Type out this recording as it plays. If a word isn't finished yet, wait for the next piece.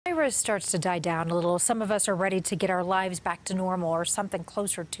virus starts to die down a little, some of us are ready to get our lives back to normal or something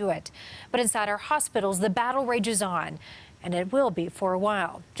closer to it. But inside our hospitals, the battle rages on, and it will be for a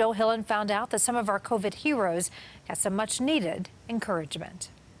while. Joel Hillen found out that some of our COVID heroes got some much needed encouragement.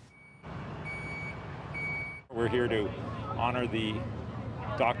 We're here to honor the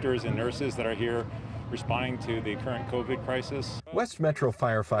doctors and nurses that are here responding to the current COVID crisis. West Metro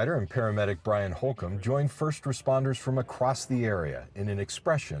firefighter and paramedic Brian Holcomb joined first responders from across the area in an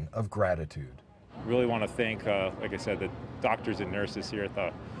expression of gratitude. Really want to thank, like I said, the doctors and nurses here at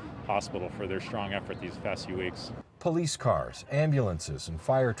the hospital for their strong effort these past few weeks. Police cars, ambulances, and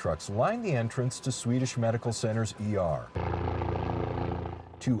fire trucks lined the entrance to Swedish Medical Center's ER.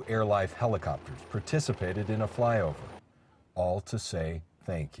 2 AirLife helicopters participated in a flyover, all to say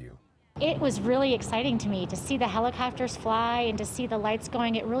thank you. It was really exciting to me to see the helicopters fly and to see the lights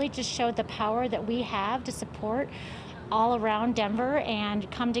going. It really just showed the power that we have to support all around Denver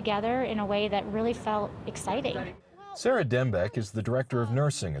and come together in a way that really felt exciting. Sarah Dembeck is the director of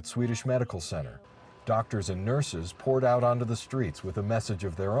nursing at Swedish Medical Center. Doctors and nurses poured out onto the streets with a message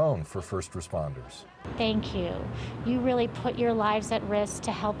of their own for first responders. Thank you. You really put your lives at risk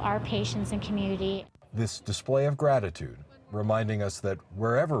to help our patients and community. This display of gratitude, reminding us that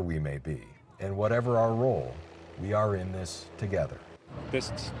wherever we may be and whatever our role, we are in this together.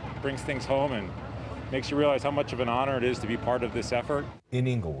 This brings things home and makes you realize how much of an honor it is to be part of this effort. In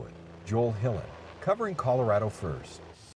Inglewood, Joel Hillen, covering Colorado First.